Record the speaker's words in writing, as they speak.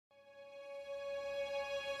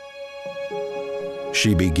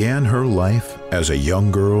She began her life as a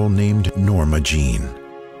young girl named Norma Jean,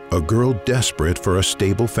 a girl desperate for a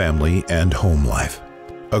stable family and home life,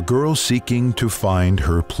 a girl seeking to find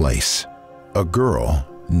her place, a girl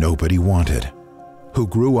nobody wanted, who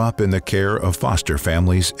grew up in the care of foster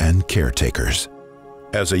families and caretakers.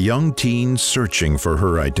 As a young teen searching for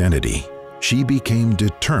her identity, she became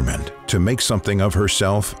determined to make something of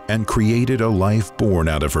herself and created a life born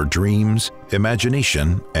out of her dreams,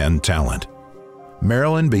 imagination, and talent.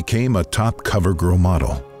 Marilyn became a top cover girl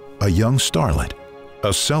model, a young starlet,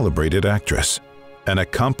 a celebrated actress, an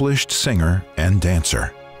accomplished singer and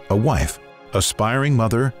dancer, a wife, aspiring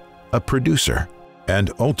mother, a producer,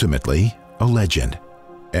 and ultimately a legend,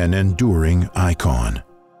 an enduring icon.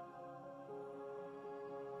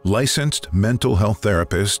 Licensed mental health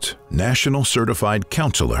therapist, national certified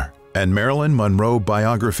counselor, and Marilyn Monroe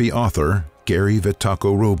biography author Gary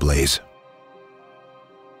Vitaco-Robles.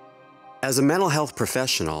 As a mental health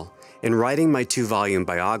professional, in writing my 2-volume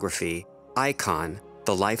biography, Icon,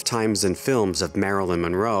 The Lifetimes and Films of Marilyn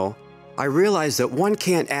Monroe, I realized that one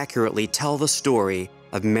can't accurately tell the story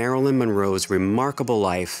of Marilyn Monroe's remarkable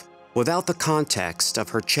life without the context of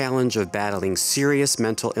her challenge of battling serious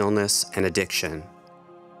mental illness and addiction.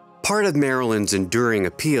 Part of Marilyn's enduring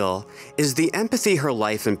appeal is the empathy her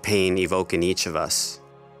life and pain evoke in each of us.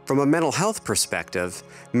 From a mental health perspective,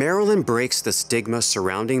 Marilyn breaks the stigma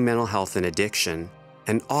surrounding mental health and addiction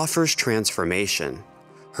and offers transformation.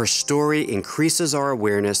 Her story increases our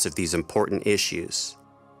awareness of these important issues.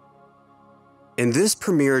 In this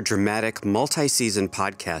premiere dramatic multi-season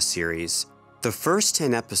podcast series, the first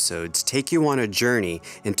 10 episodes take you on a journey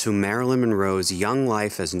into Marilyn Monroe's young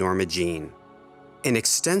life as Norma Jean. In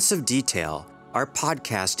extensive detail, our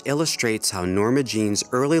podcast illustrates how Norma Jean's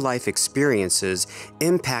early life experiences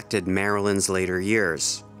impacted Marilyn's later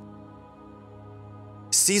years.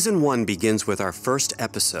 Season 1 begins with our first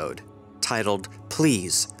episode, titled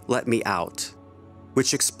Please Let Me Out,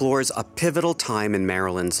 which explores a pivotal time in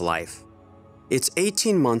Marilyn's life. It's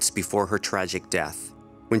 18 months before her tragic death,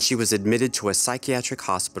 when she was admitted to a psychiatric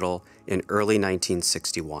hospital in early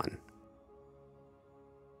 1961.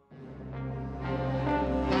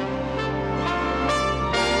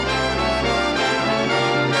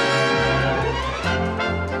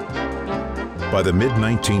 By the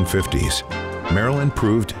mid-1950s, Marilyn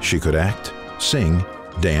proved she could act, sing,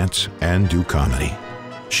 dance, and do comedy.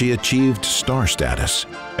 She achieved star status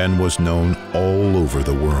and was known all over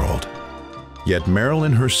the world. Yet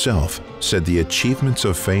Marilyn herself said the achievements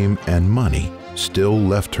of fame and money still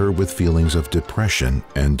left her with feelings of depression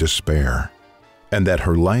and despair, and that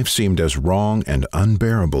her life seemed as wrong and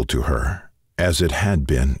unbearable to her as it had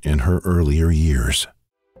been in her earlier years.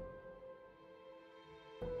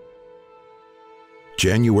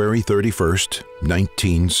 January 31st,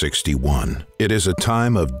 1961. It is a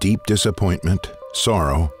time of deep disappointment,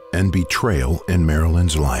 sorrow, and betrayal in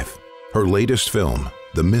Marilyn's life. Her latest film,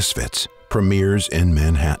 The Misfits, premieres in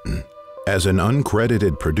Manhattan. As an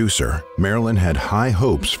uncredited producer, Marilyn had high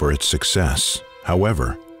hopes for its success.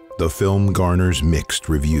 However, the film garners mixed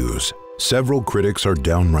reviews. Several critics are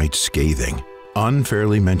downright scathing,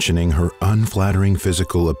 unfairly mentioning her unflattering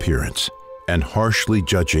physical appearance and harshly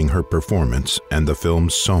judging her performance and the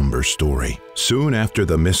film's somber story. Soon after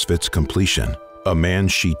The Misfits' completion, a man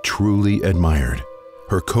she truly admired,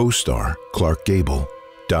 her co-star, Clark Gable,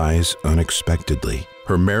 dies unexpectedly.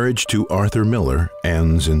 Her marriage to Arthur Miller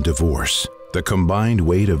ends in divorce. The combined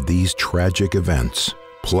weight of these tragic events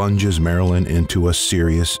plunges Marilyn into a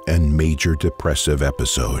serious and major depressive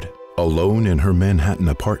episode. Alone in her Manhattan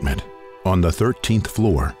apartment, on the 13th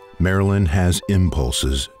floor, Marilyn has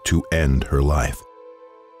impulses to end her life.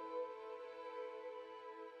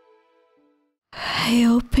 I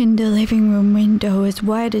opened the living room window as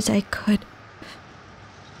wide as I could,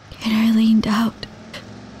 and I leaned out.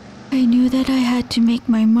 I knew that I had to make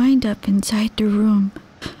my mind up inside the room.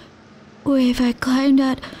 Or if I climbed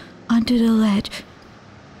out onto the ledge,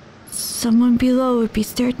 someone below would be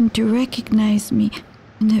certain to recognize me,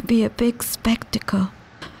 and it'd be a big spectacle.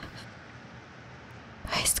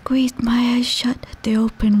 I squeezed my eyes shut at the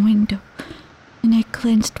open window, and I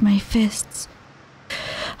clenched my fists.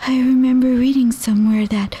 I remember reading somewhere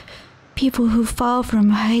that people who fall from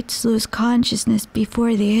heights lose consciousness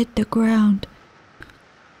before they hit the ground.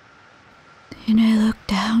 And I looked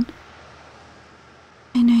down,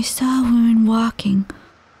 and I saw a woman walking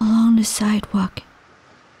along the sidewalk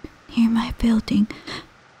near my building.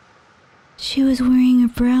 She was wearing a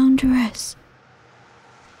brown dress,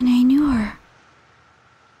 and I knew her.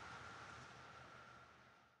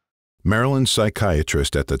 Marilyn's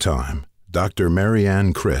psychiatrist at the time, Dr.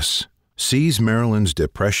 Marianne Criss, sees Marilyn's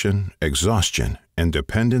depression, exhaustion, and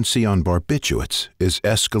dependency on barbiturates is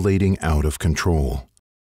escalating out of control.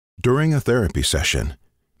 During a therapy session,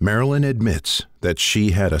 Marilyn admits that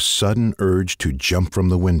she had a sudden urge to jump from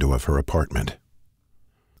the window of her apartment.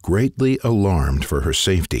 Greatly alarmed for her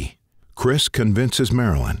safety, Chris convinces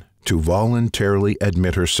Marilyn to voluntarily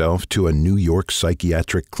admit herself to a New York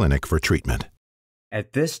psychiatric clinic for treatment.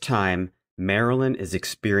 At this time, Marilyn is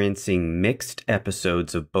experiencing mixed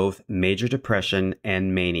episodes of both major depression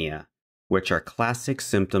and mania, which are classic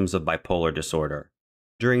symptoms of bipolar disorder.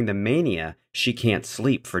 During the mania, she can't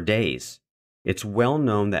sleep for days. It's well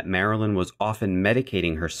known that Marilyn was often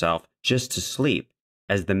medicating herself just to sleep,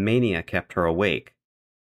 as the mania kept her awake.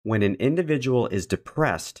 When an individual is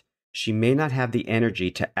depressed, she may not have the energy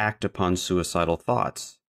to act upon suicidal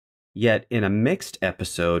thoughts. Yet, in a mixed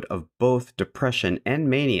episode of both depression and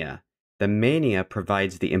mania, the mania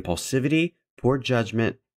provides the impulsivity, poor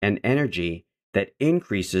judgment, and energy that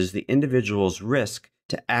increases the individual's risk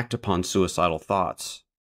to act upon suicidal thoughts.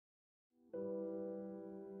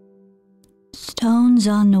 Stones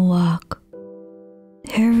on the walk.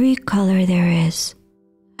 Every color there is.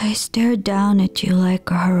 I stare down at you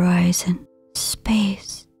like a horizon.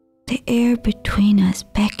 Space. The air between us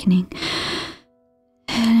beckoning.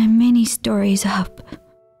 And I'm many stories up.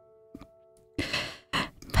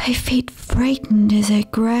 My feet frightened as I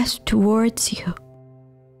grasp towards you.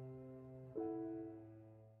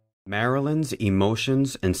 Marilyn's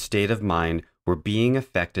emotions and state of mind were being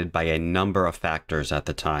affected by a number of factors at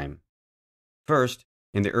the time. First,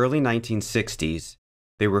 in the early 1960s,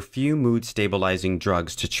 there were few mood-stabilizing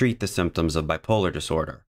drugs to treat the symptoms of bipolar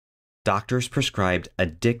disorder. Doctors prescribed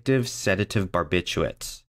addictive sedative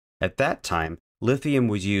barbiturates. At that time, lithium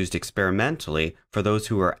was used experimentally for those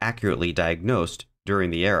who were accurately diagnosed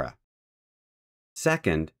during the era.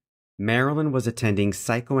 Second, Marilyn was attending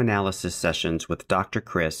psychoanalysis sessions with Dr.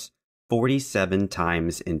 Chris 47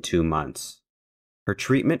 times in 2 months. Her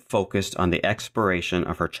treatment focused on the exploration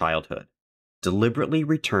of her childhood, deliberately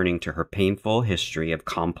returning to her painful history of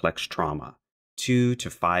complex trauma, 2 to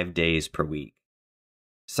 5 days per week.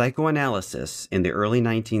 Psychoanalysis in the early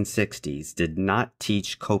 1960s did not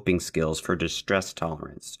teach coping skills for distress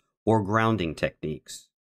tolerance or grounding techniques,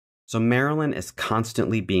 so Marilyn is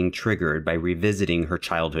constantly being triggered by revisiting her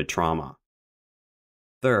childhood trauma.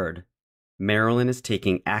 Third, Marilyn is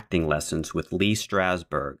taking acting lessons with Lee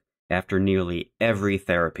Strasberg after nearly every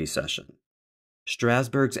therapy session.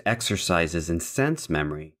 Strasberg's exercises in sense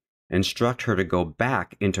memory instruct her to go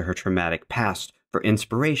back into her traumatic past for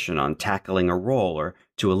inspiration on tackling a role or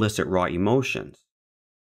to elicit raw emotions.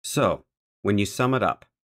 So, when you sum it up,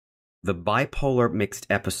 the bipolar mixed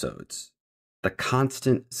episodes, the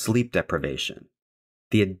constant sleep deprivation,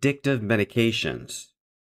 the addictive medications,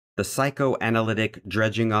 the psychoanalytic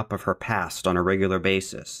dredging up of her past on a regular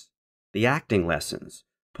basis, the acting lessons,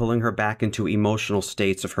 pulling her back into emotional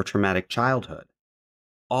states of her traumatic childhood.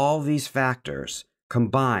 All these factors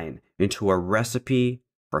combine into a recipe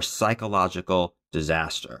for psychological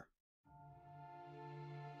disaster.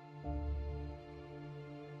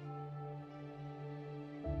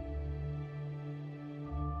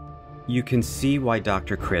 You can see why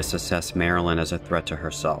Dr. Chris assessed Marilyn as a threat to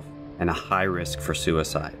herself and a high risk for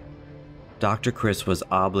suicide. Dr. Chris was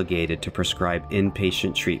obligated to prescribe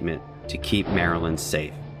inpatient treatment to keep Marilyn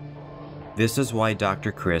safe. This is why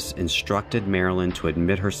Dr. Chris instructed Marilyn to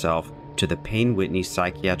admit herself to the Payne Whitney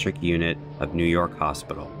Psychiatric Unit of New York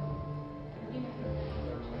Hospital.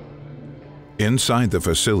 Inside the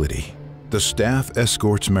facility, the staff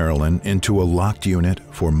escorts Marilyn into a locked unit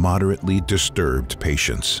for moderately disturbed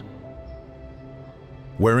patients.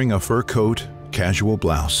 Wearing a fur coat, casual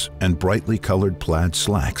blouse, and brightly colored plaid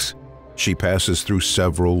slacks, she passes through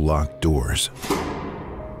several locked doors.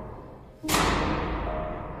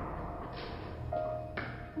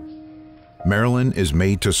 Marilyn is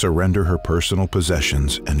made to surrender her personal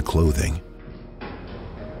possessions and clothing.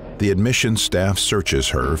 The admission staff searches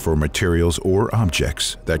her for materials or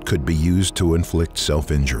objects that could be used to inflict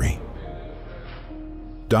self-injury.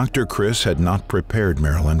 Dr. Chris had not prepared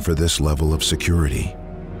Marilyn for this level of security.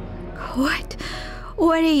 What?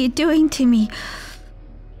 What are you doing to me?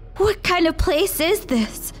 What kind of place is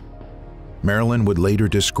this? Marilyn would later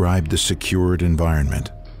describe the secured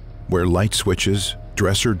environment, where light switches,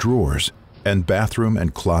 dresser drawers, and bathroom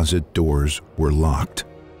and closet doors were locked.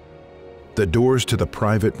 The doors to the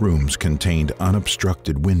private rooms contained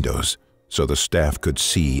unobstructed windows, so the staff could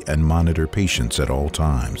see and monitor patients at all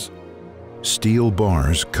times. Steel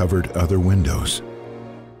bars covered other windows.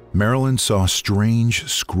 Marilyn saw strange,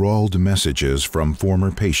 scrawled messages from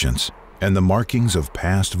former patients and the markings of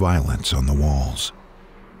past violence on the walls.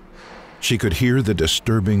 She could hear the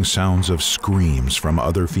disturbing sounds of screams from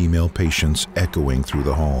other female patients echoing through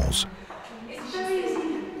the halls.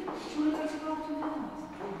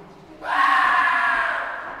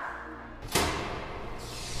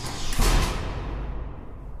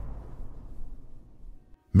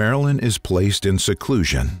 Marilyn is placed in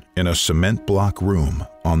seclusion in a cement block room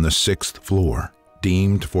on the 6th floor,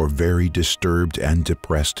 deemed for very disturbed and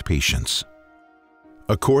depressed patients.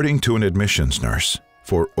 According to an admissions nurse,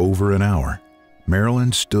 for over an hour,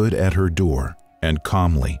 Marilyn stood at her door and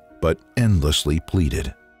calmly but endlessly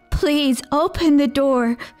pleaded, Please open the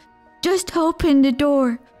door. Just open the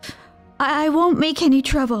door. I won't make any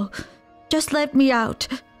trouble. Just let me out.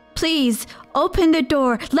 Please open the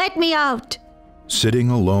door. Let me out.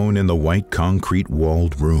 Sitting alone in the white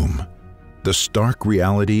concrete-walled room, the stark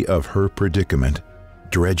reality of her predicament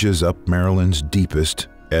dredges up Marilyn's deepest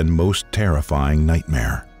and most terrifying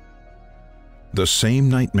nightmare. The same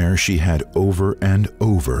nightmare she had over and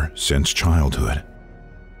over since childhood,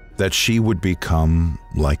 that she would become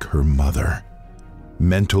like her mother,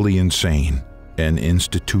 mentally insane and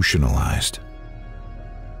institutionalized.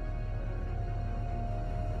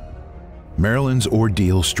 Marilyn's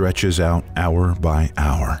ordeal stretches out hour by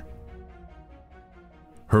hour.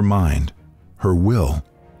 Her mind, her will,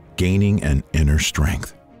 gaining an inner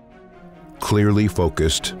strength, clearly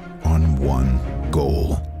focused on one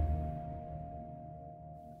goal: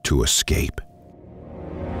 to escape.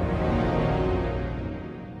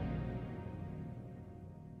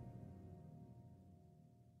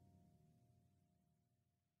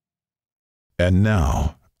 And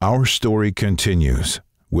now, our story continues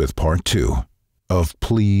with part 2 of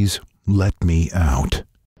Please Let Me Out.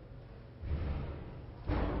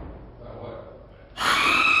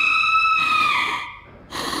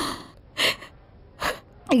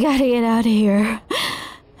 I gotta get out of here.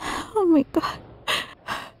 Oh my God.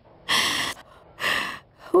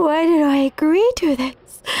 Why did I agree to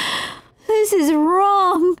this? This is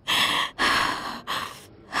wrong.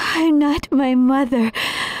 I'm not my mother.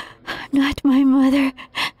 I'm not my mother.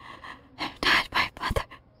 I'm not my mother.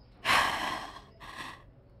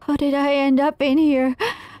 How did I end up in here?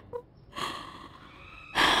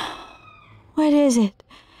 What is it?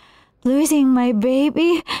 Losing my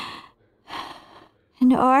baby?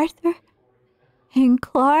 And Arthur? And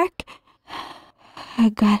Clark? I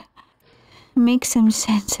gotta make some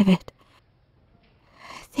sense of it.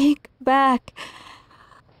 Think back.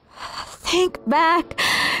 Think back.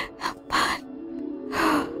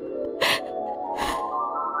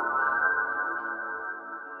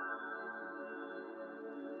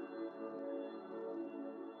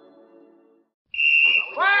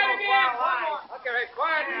 Quiet again! Okay,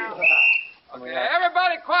 quiet now. Okay,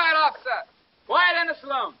 everybody quiet off set. Quiet in the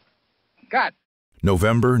saloon. Cut.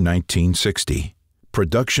 November 1960.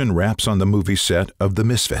 Production wraps on the movie set of The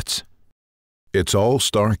Misfits. Its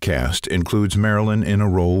all-star cast includes Marilyn in a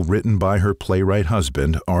role written by her playwright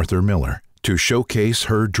husband, Arthur Miller, to showcase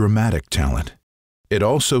her dramatic talent. It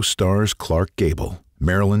also stars Clark Gable,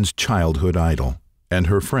 Marilyn's childhood idol, and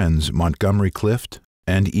her friends Montgomery Clift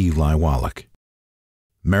and Eli Wallach.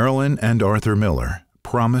 Marilyn and Arthur Miller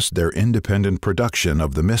promised their independent production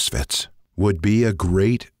of The Misfits would be a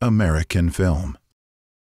great American film.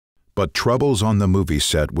 But troubles on the movie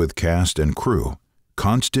set with cast and crew,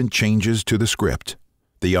 constant changes to the script,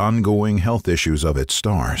 the ongoing health issues of its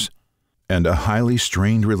stars, and a highly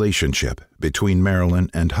strained relationship between Marilyn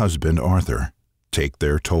and husband Arthur take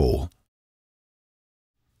their toll.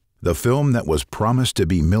 The film that was promised to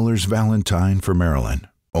be Miller's Valentine for Marilyn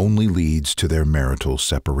only leads to their marital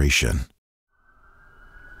separation.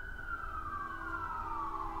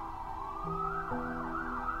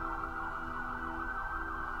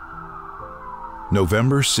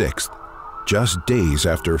 November 6th, just days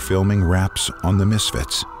after filming wraps on The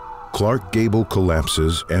Misfits, Clark Gable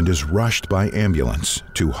collapses and is rushed by ambulance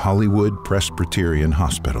to Hollywood Presbyterian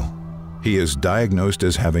Hospital. He is diagnosed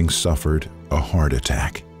as having suffered a heart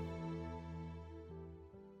attack.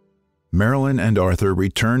 Marilyn and Arthur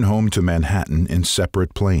return home to Manhattan in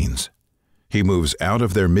separate planes. He moves out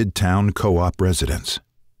of their Midtown co-op residence.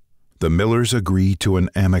 The Millers agree to an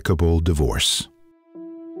amicable divorce.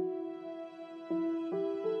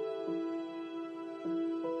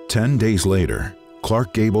 10 days later,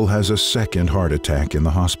 Clark Gable has a second heart attack in the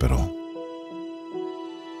hospital.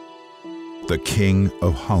 The King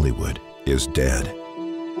of Hollywood is dead.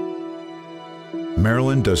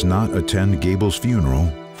 Marilyn does not attend Gable's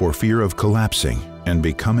funeral for fear of collapsing and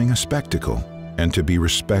becoming a spectacle, and to be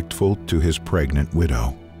respectful to his pregnant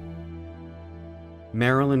widow.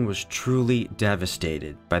 Marilyn was truly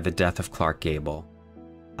devastated by the death of Clark Gable.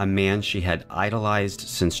 a man she had idolized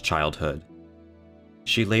since childhood.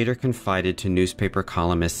 She later confided to newspaper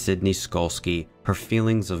columnist Sidney Skolsky her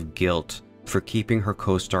feelings of guilt for keeping her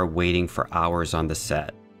co-star waiting for hours on the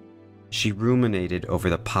set. She ruminated over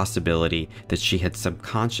the possibility that she had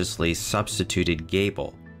subconsciously substituted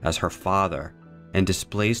Gable as her father and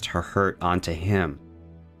displaced her hurt onto him,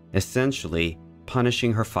 essentially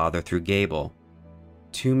punishing her father through Gable.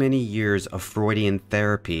 Too many years of Freudian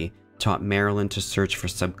therapy taught Marilyn to search for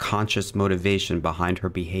subconscious motivation behind her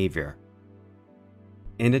behavior.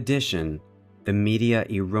 In addition, the media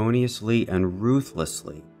erroneously and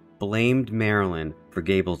ruthlessly blamed Marilyn for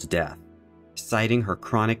Gable's death, citing her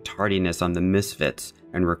chronic tardiness on The Misfits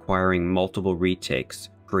and requiring multiple retakes,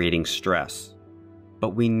 creating stress.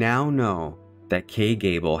 But we now know that Kay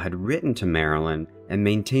Gable had written to Marilyn and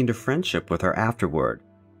maintained a friendship with her afterward.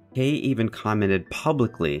 Kay even commented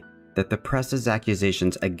publicly that the press's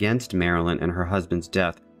accusations against Marilyn and her husband's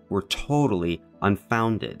death were totally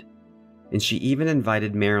unfounded, and she even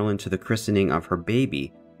invited Marilyn to the christening of her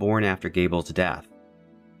baby born after Gable's death.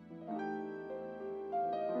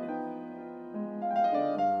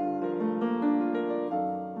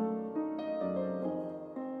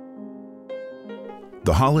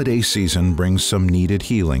 The holiday season brings some needed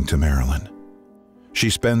healing to Marilyn. She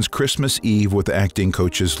spends Christmas Eve with acting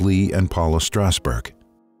coaches Lee and Paula Strasberg.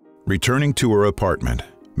 Returning to her apartment,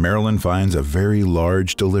 Marilyn finds a very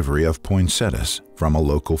large delivery of poinsettias from a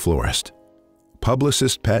local florist.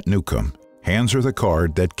 Publicist Pat Newcomb hands her the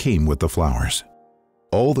card that came with the flowers.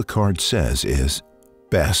 All the card says is,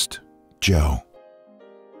 "Best, Joe."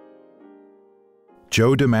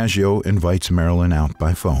 Joe DiMaggio invites Marilyn out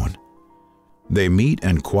by phone. They meet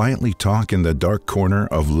and quietly talk in the dark corner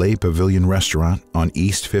of Le Pavilion Restaurant on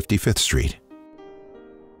East 55th Street.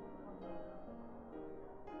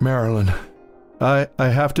 Marilyn, I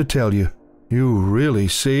have to tell you, you really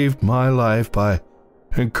saved my life by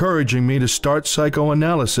encouraging me to start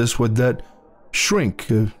psychoanalysis with that shrink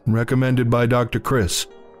recommended by Dr. Chris.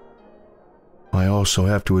 I also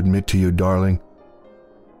have to admit to you, darling,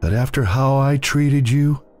 that after how I treated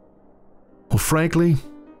you, well, frankly,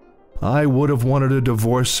 I would have wanted a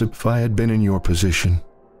divorce if I had been in your position.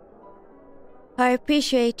 I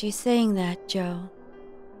appreciate you saying that, Joe.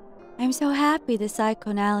 I'm so happy the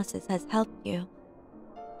psychoanalysis has helped you.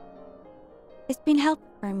 It's been helpful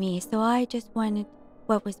for me, so I just wanted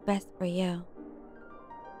what was best for you.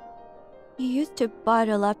 You used to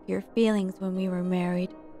bottle up your feelings when we were married.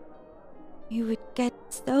 You would get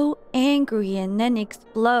so angry and then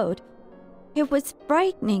explode. It was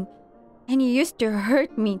frightening. And you used to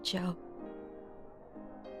hurt me, Joe.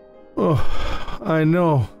 Oh, I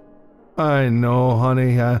know,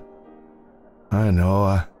 honey. I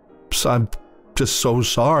know. I'm just so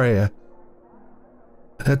sorry.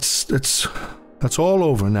 That's all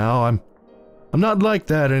over now. I'm not like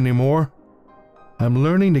that anymore. I'm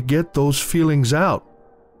learning to get those feelings out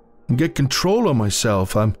and get control of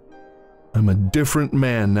myself. I'm a different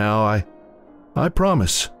man now. I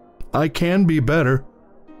promise. I can be better.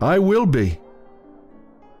 I will be.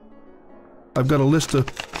 I've got a list of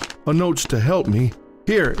notes to help me.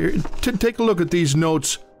 Here, take a look at these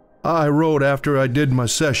notes I wrote after I did my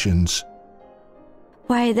sessions.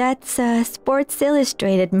 Why, that's Sports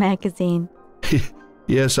Illustrated magazine.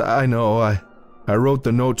 Yes, I know. I wrote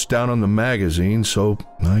the notes down on the magazine so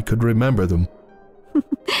I could remember them.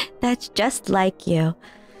 That's just like you.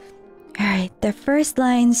 Alright, the first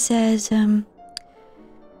line says,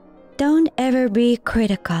 don't ever be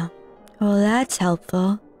critical. Well, that's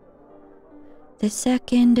helpful. The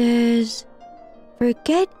second is,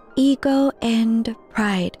 forget ego and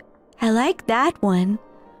pride. I like that one.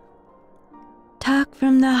 Talk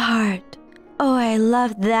from the heart. Oh, I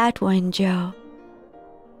love that one, Joe.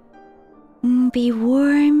 Be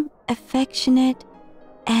warm, affectionate,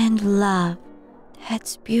 and love.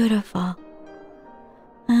 That's beautiful.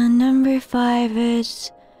 Number 5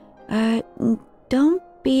 is, don't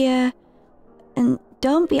be I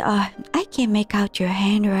can't make out your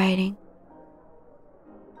handwriting.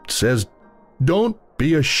 It says, don't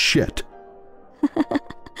be a shit.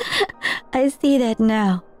 I see that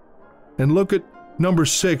now. And look at number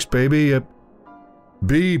 6, baby.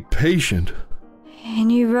 Be patient.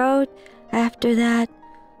 And you wrote after that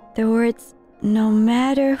the words, no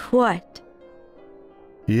matter what.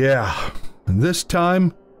 Yeah, and this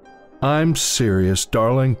time, I'm serious,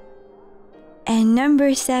 darling. And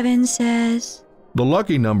number 7 says, the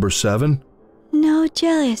lucky number 7. No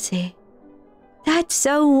jealousy. That's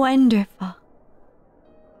so wonderful.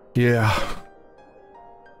 Yeah.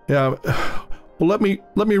 Well, let me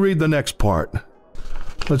read the next part.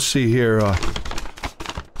 Let's see here.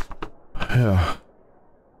 Yeah.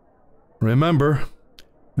 Remember,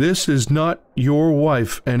 this is not your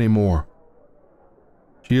wife anymore.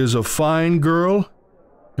 She is a fine girl,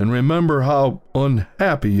 and remember how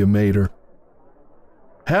unhappy you made her.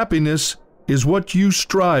 Happiness is what you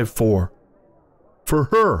strive for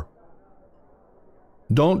her.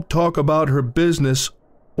 Don't talk about her business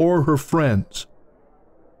or her friends.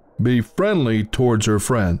 Be friendly towards her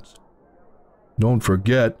friends. Don't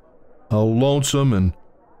forget how lonesome and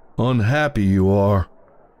unhappy you are,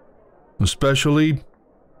 especially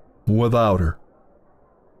without her.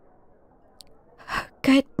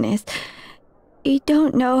 Goodness, you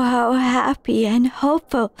don't know how happy and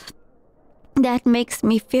hopeful that makes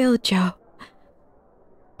me feel, Joe.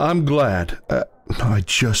 I'm glad. I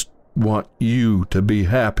just want you to be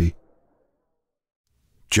happy.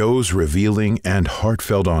 Joe's revealing and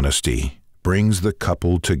heartfelt honesty brings the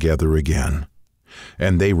couple together again,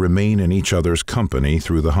 and they remain in each other's company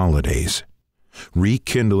through the holidays,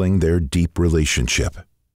 rekindling their deep relationship.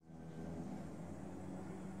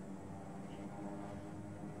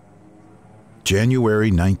 January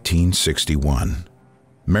 1961.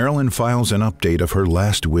 Marilyn files an update of her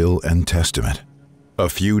last will and testament. A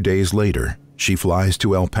few days later, she flies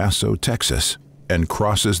to El Paso, Texas, and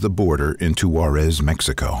crosses the border into Juarez,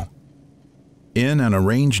 Mexico. In an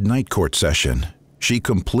arranged night court session, she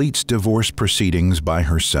completes divorce proceedings by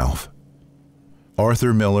herself.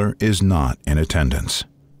 Arthur Miller is not in attendance,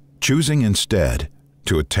 choosing instead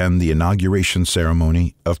to attend the inauguration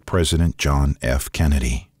ceremony of President John F.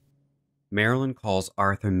 Kennedy. Marilyn calls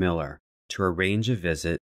Arthur Miller to arrange a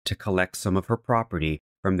visit to collect some of her property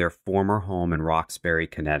from their former home in Roxbury,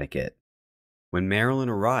 Connecticut. When Marilyn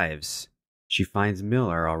arrives, she finds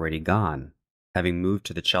Miller already gone, having moved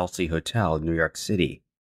to the Chelsea Hotel in New York City.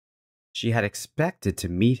 She had expected to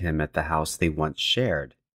meet him at the house they once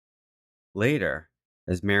shared. Later,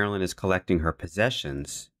 as Marilyn is collecting her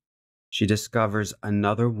possessions, she discovers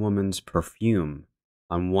another woman's perfume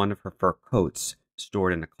on one of her fur coats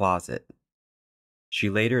stored in a closet. She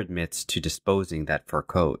later admits to disposing that fur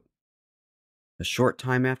coat. A short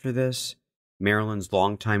time after this, Marilyn's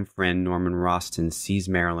longtime friend Norman Roston sees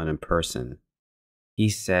Marilyn in person. He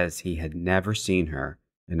says he had never seen her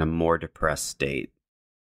in a more depressed state.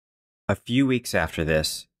 A few weeks after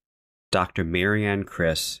this, Dr. Marianne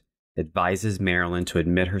Criss advises Marilyn to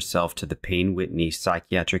admit herself to the Payne Whitney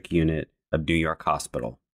psychiatric unit of New York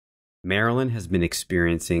Hospital. Marilyn has been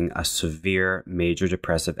experiencing a severe major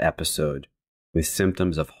depressive episode with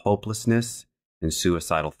symptoms of hopelessness and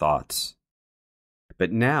suicidal thoughts.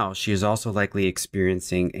 But now she is also likely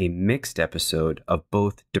experiencing a mixed episode of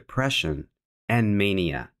both depression and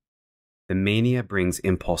mania. The mania brings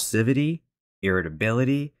impulsivity,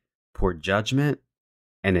 irritability, poor judgment,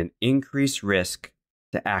 and an increased risk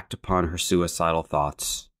to act upon her suicidal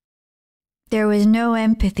thoughts. There was no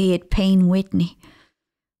empathy at Payne Whitney.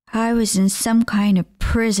 I was in some kind of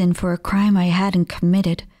prison for a crime I hadn't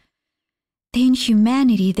committed. The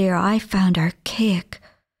inhumanity there I found archaic.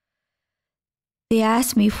 They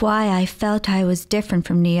asked me why I felt I was different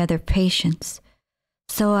from the other patients.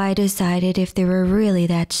 So I decided if they were really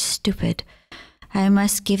that stupid, I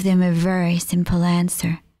must give them a very simple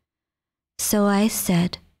answer. So I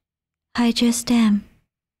said, I just am.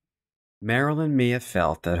 Marilyn may have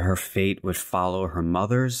felt that her fate would follow her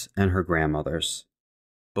mother's and her grandmother's.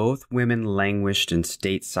 Both women languished in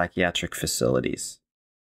state psychiatric facilities.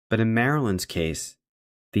 But in Marilyn's case,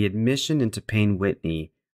 the admission into Payne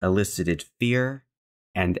Whitney elicited fear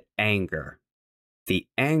and anger. The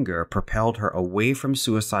anger propelled her away from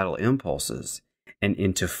suicidal impulses and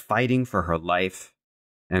into fighting for her life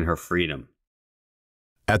and her freedom.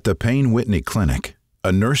 At the Payne Whitney Clinic,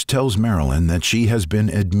 a nurse tells Marilyn that she has been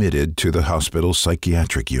admitted to the hospital's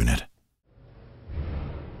psychiatric unit.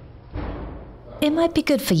 It might be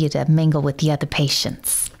good for you to mingle with the other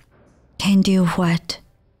patients. Can do what?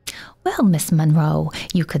 Well, Miss Monroe,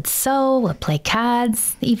 you could sew or play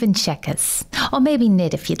cards, even checkers. Or maybe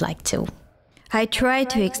knit if you'd like to. I tried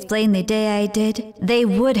to explain the day I did. They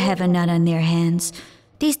would have a nut on their hands.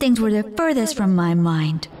 These things were the furthest from my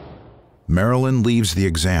mind. Marilyn leaves the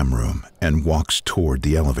exam room and walks toward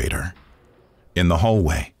the elevator. In the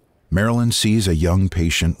hallway, Marilyn sees a young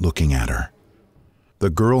patient looking at her. The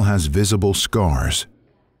girl has visible scars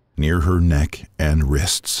near her neck and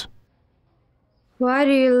wrists. Why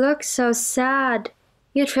do you look so sad?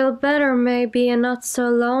 You'd feel better maybe and not so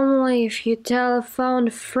lonely if you telephoned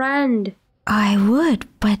a friend. I would,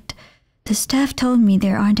 but the staff told me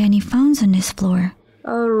there aren't any phones on this floor.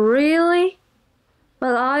 Oh, really?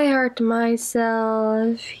 Well, I hurt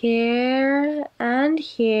myself here, and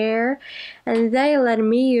they let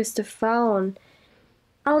me use the phone.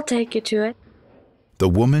 I'll take you to it. The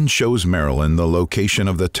woman shows Marilyn the location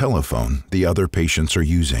of the telephone the other patients are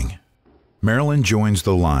using. Marilyn joins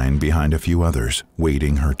the line behind a few others,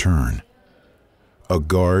 waiting her turn. A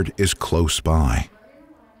guard is close by.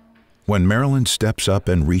 When Marilyn steps up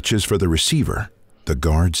and reaches for the receiver, the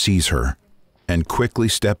guard sees her and quickly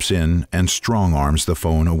steps in and strong-arms the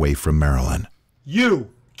phone away from Marilyn. You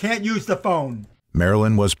can't use the phone.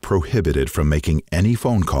 Marilyn was prohibited from making any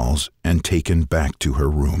phone calls and taken back to her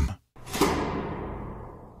room.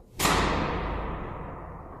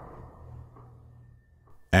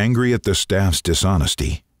 Angry at the staff's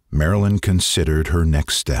dishonesty, Marilyn considered her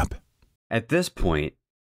next step. At this point,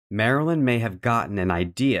 Marilyn may have gotten an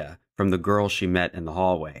idea from the girl she met in the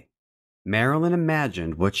hallway. Marilyn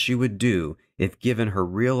imagined what she would do if given her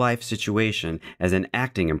real-life situation as an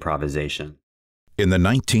acting improvisation. In the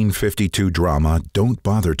 1952 drama Don't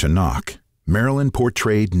Bother to Knock, Marilyn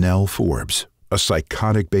portrayed Nell Forbes, a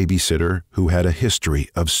psychotic babysitter who had a history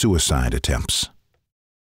of suicide attempts.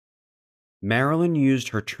 Marilyn used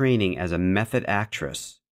her training as a method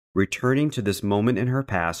actress, returning to this moment in her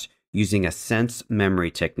past using a sense memory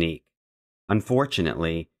technique.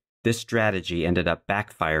 Unfortunately, this strategy ended up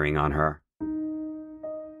backfiring on her.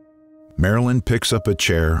 Marilyn picks up a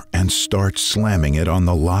chair and starts slamming it on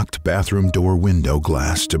the locked bathroom door window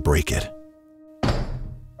glass to break it.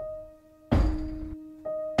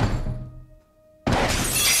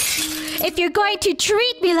 If you're going to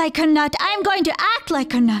treat me like a nut, I'm going to act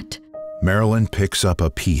like a nut. Marilyn picks up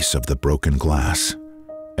a piece of the broken glass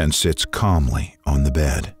and sits calmly on the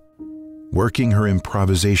bed, working her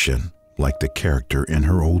improvisation like the character in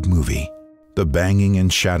her old movie. The banging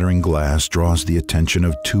and shattering glass draws the attention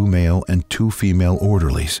of 2 male and 2 female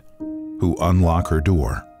orderlies, who unlock her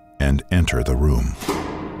door and enter the room.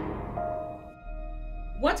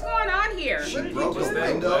 What's going on here? She broke a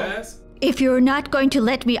window. If you're not going to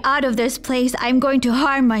let me out of this place, I'm going to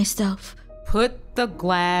harm myself. Put the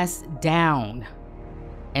glass down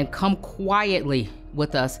and come quietly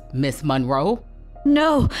with us, Miss Monroe.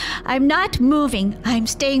 No, I'm not moving. I'm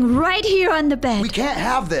staying right here on the bed. We can't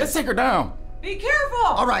have this. Let's take her down. Be careful!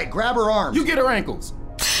 All right, grab her arms. You get her ankles.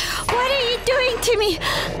 What are you doing to me?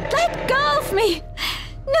 Let go of me.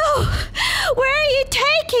 No, where are you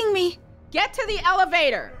taking me? Get to the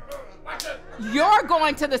elevator. You're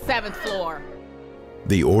going to the 7th floor.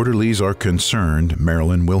 The orderlies are concerned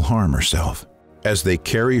Marilyn will harm herself. As they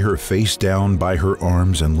carry her face down by her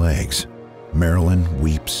arms and legs, Marilyn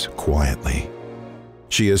weeps quietly.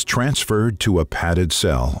 She is transferred to a padded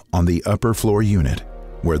cell on the upper floor unit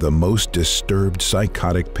where the most disturbed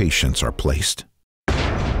psychotic patients are placed.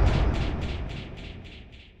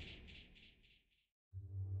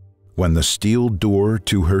 When the steel door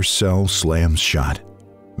to her cell slams shut,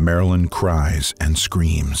 Marilyn cries and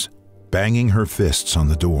screams, banging her fists on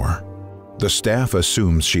the door. The staff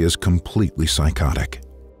assumes she is completely psychotic.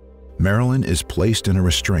 Marilyn is placed in a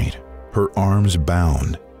restraint, her arms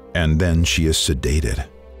bound, and then she is sedated.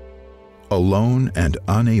 Alone and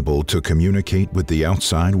unable to communicate with the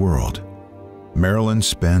outside world, Marilyn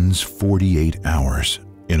spends 48 hours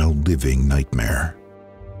in a living nightmare.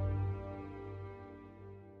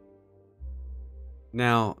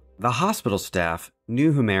 Now, the hospital staff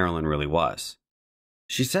knew who Marilyn really was.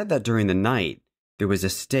 She said that during the night, there was a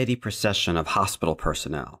steady procession of hospital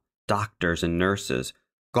personnel, doctors and nurses,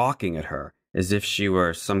 gawking at her as if she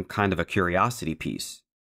were some kind of a curiosity piece.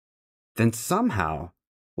 Then somehow,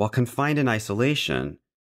 while confined in isolation,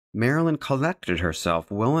 Marilyn collected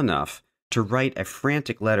herself well enough to write a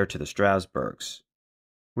frantic letter to the Strasburgs.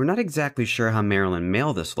 We're not exactly sure how Marilyn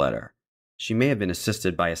mailed this letter. She may have been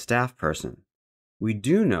assisted by a staff person. We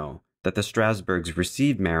do know that the Strasburgs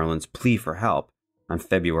received Marilyn's plea for help on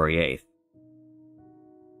February 8th.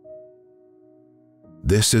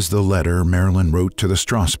 This is the letter Marilyn wrote to the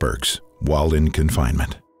Strasburgs while in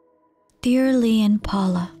confinement. Dear Lee and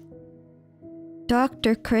Paula,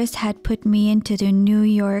 Dr. Chris had put me into the New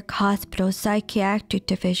York Hospital Psychiatric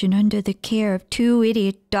Division under the care of 2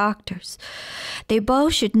 idiot doctors. They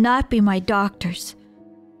both should not be my doctors.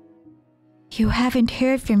 You haven't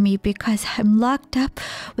heard from me because I'm locked up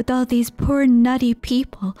with all these poor nutty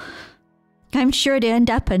people. I'm sure to end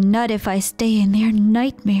up a nut if I stay in their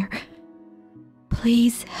nightmare.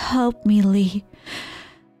 Please help me, Lee.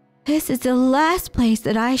 This is the last place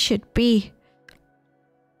that I should be.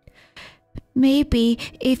 Maybe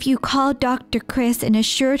if you called Dr. Chris and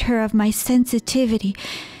assured her of my sensitivity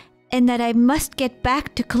and that I must get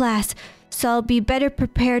back to class so I'll be better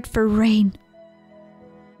prepared for rain.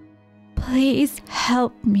 Please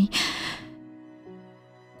help me.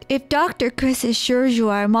 If Dr. Chris assures you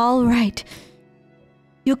I'm all right,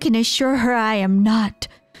 you can assure her I am not.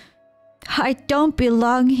 I don't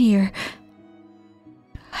belong here.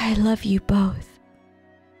 I love you both.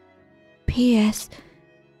 P.S.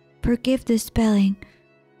 Forgive the spelling.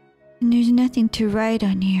 And there's nothing to write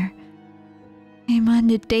on here. I'm on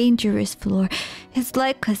the dangerous floor. It's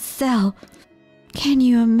like a cell. Can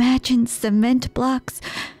you imagine cement blocks?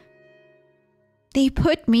 They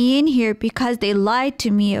put me in here because they lied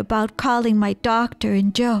to me about calling my doctor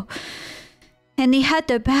and Joe. And they had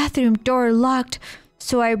the bathroom door locked,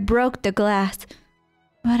 so I broke the glass.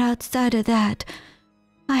 But outside of that,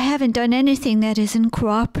 I haven't done anything that isn't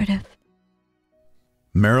cooperative.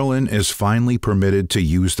 Marilyn is finally permitted to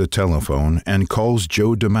use the telephone and calls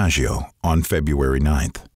Joe DiMaggio on February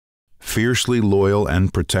 9th. Fiercely loyal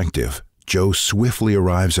and protective, Joe swiftly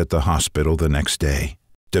arrives at the hospital the next day,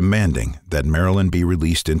 demanding that Marilyn be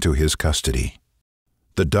released into his custody.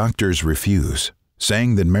 The doctors refuse,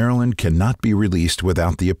 saying that Marilyn cannot be released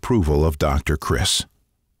without the approval of Dr. Chris.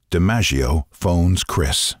 DiMaggio phones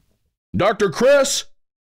Chris. Dr. Chris?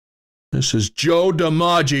 This is Joe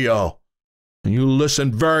DiMaggio. And you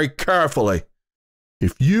listen very carefully.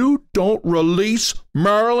 If you don't release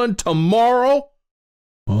Marilyn tomorrow,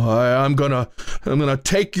 I'm gonna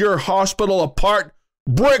take your hospital apart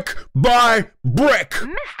brick by brick.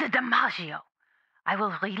 Mr. DiMaggio, I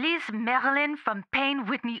will release Marilyn from Payne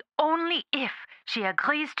Whitney only if she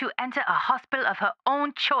agrees to enter a hospital of her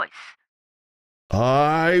own choice.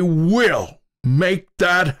 I will make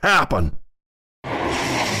that happen.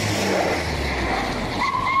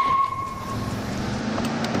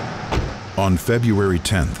 On February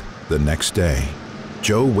 10th, the next day,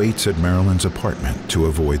 Joe waits at Marilyn's apartment to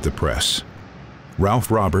avoid the press. Ralph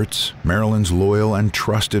Roberts, Marilyn's loyal and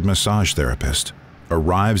trusted massage therapist,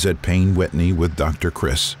 arrives at Payne Whitney with Dr.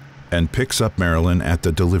 Chris and picks up Marilyn at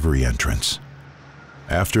the delivery entrance.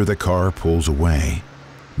 After the car pulls away,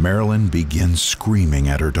 Marilyn begins screaming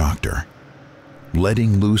at her doctor,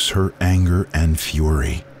 letting loose her anger and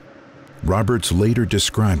fury. Roberts later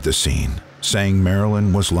described the scene, saying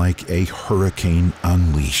Marilyn was like a hurricane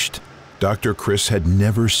unleashed. Dr. Chris had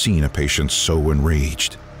never seen a patient so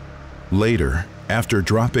enraged. Later, after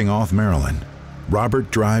dropping off Marilyn, Robert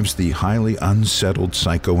drives the highly unsettled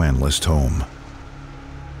psychoanalyst home.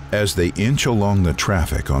 As they inch along the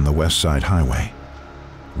traffic on the West Side Highway,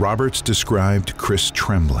 Roberts described Chris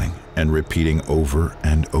trembling and repeating over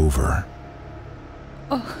and over,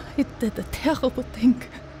 "Oh, I did a terrible thing.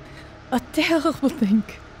 A terrible thing.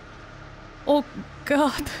 Oh,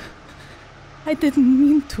 God. I didn't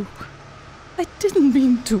mean to. I didn't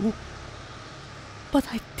mean to. But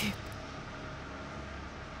I did."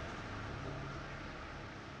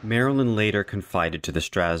 Marilyn later confided to the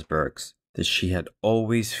Strasbergs that she had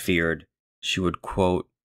always feared she would, quote,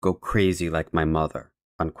 go crazy like my mother,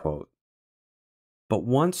 unquote. But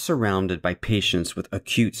once surrounded by patients with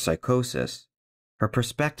acute psychosis, her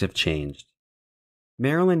perspective changed.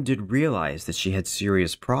 Marilyn did realize that she had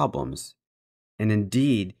serious problems, and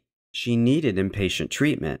indeed, she needed inpatient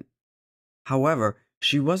treatment. However,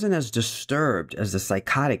 she wasn't as disturbed as the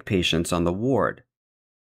psychotic patients on the ward.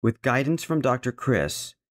 With guidance from Dr.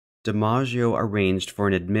 Chris, DiMaggio arranged for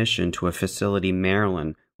an admission to a facility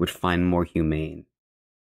Marilyn would find more humane.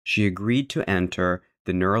 She agreed to enter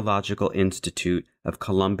the Neurological Institute of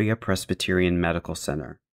Columbia Presbyterian Medical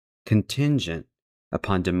Center, contingent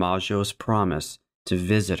upon DiMaggio's promise to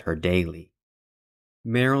visit her daily.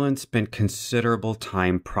 Marilyn spent considerable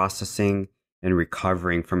time processing and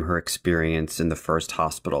recovering from her experience in the first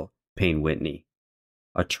hospital, Payne Whitney,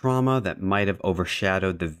 a trauma that might have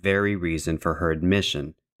overshadowed the very reason for her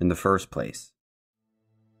admission in the first place.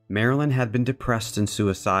 Marilyn had been depressed and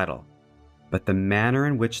suicidal, but the manner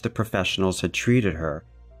in which the professionals had treated her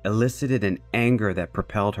elicited an anger that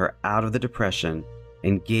propelled her out of the depression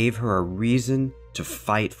and gave her a reason to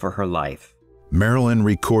fight for her life. Marilyn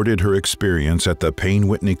recorded her experience at the Payne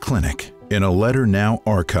Whitney Clinic in a letter now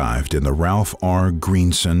archived in the Ralph R.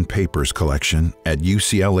 Greenson Papers collection at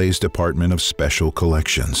UCLA's Department of Special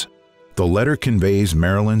Collections. The letter conveys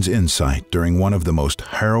Marilyn's insight during one of the most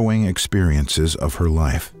harrowing experiences of her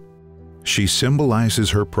life. She symbolizes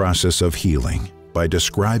her process of healing by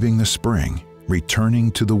describing the spring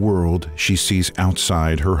returning to the world she sees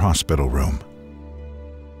outside her hospital room.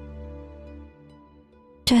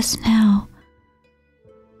 Just now,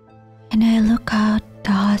 and I look out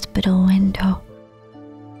the hospital window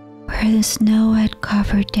where the snow had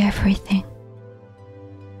covered everything.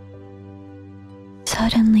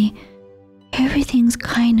 Suddenly, everything's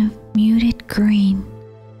kind of muted green.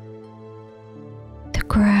 The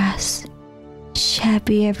grass,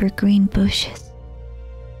 shabby evergreen bushes.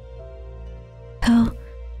 Oh,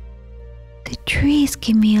 the trees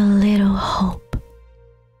give me a little hope.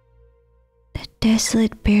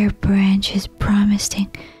 desolate bare branches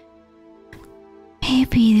promising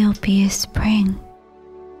maybe there'll be a spring.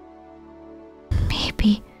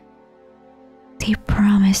 Maybe they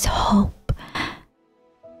promise hope.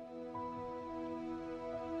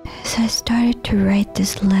 As I started to write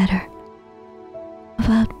this letter,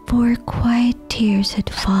 about 4 quiet tears had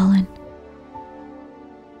fallen.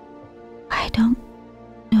 I don't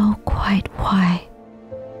know quite why.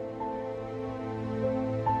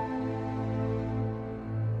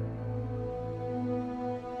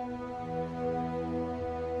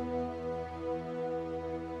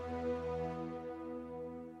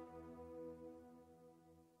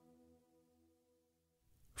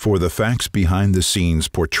 For the facts behind the scenes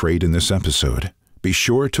portrayed in this episode, be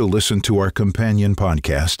sure to listen to our companion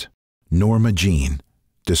podcast, Norma Jean,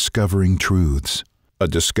 Discovering Truths, a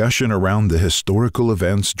discussion around the historical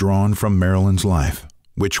events drawn from Marilyn's life,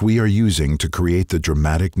 which we are using to create the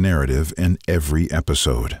dramatic narrative in every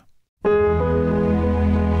episode.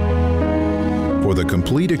 For the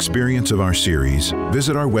complete experience of our series,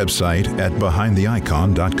 visit our website at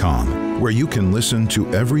behindtheicon.com, where you can listen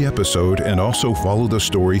to every episode and also follow the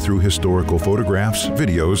story through historical photographs,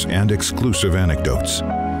 videos, and exclusive anecdotes.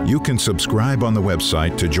 You can subscribe on the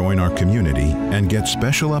website to join our community and get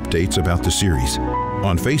special updates about the series.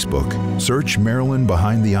 On Facebook, search Marilyn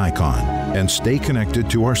Behind the Icon and stay connected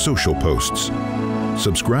to our social posts.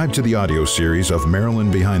 Subscribe to the audio series of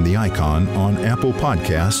Marilyn Behind the Icon on Apple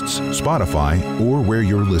Podcasts, Spotify, or where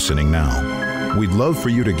you're listening now. We'd love for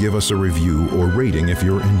you to give us a review or rating if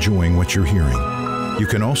you're enjoying what you're hearing. You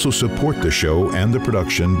can also support the show and the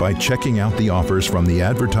production by checking out the offers from the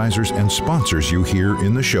advertisers and sponsors you hear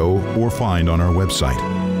in the show or find on our website.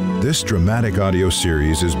 This dramatic audio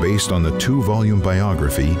series is based on the 2-volume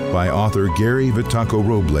biography by author Gary Vitaco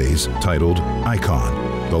Robles titled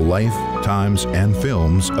Icon: The Life, Times, and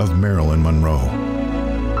Films of Marilyn Monroe.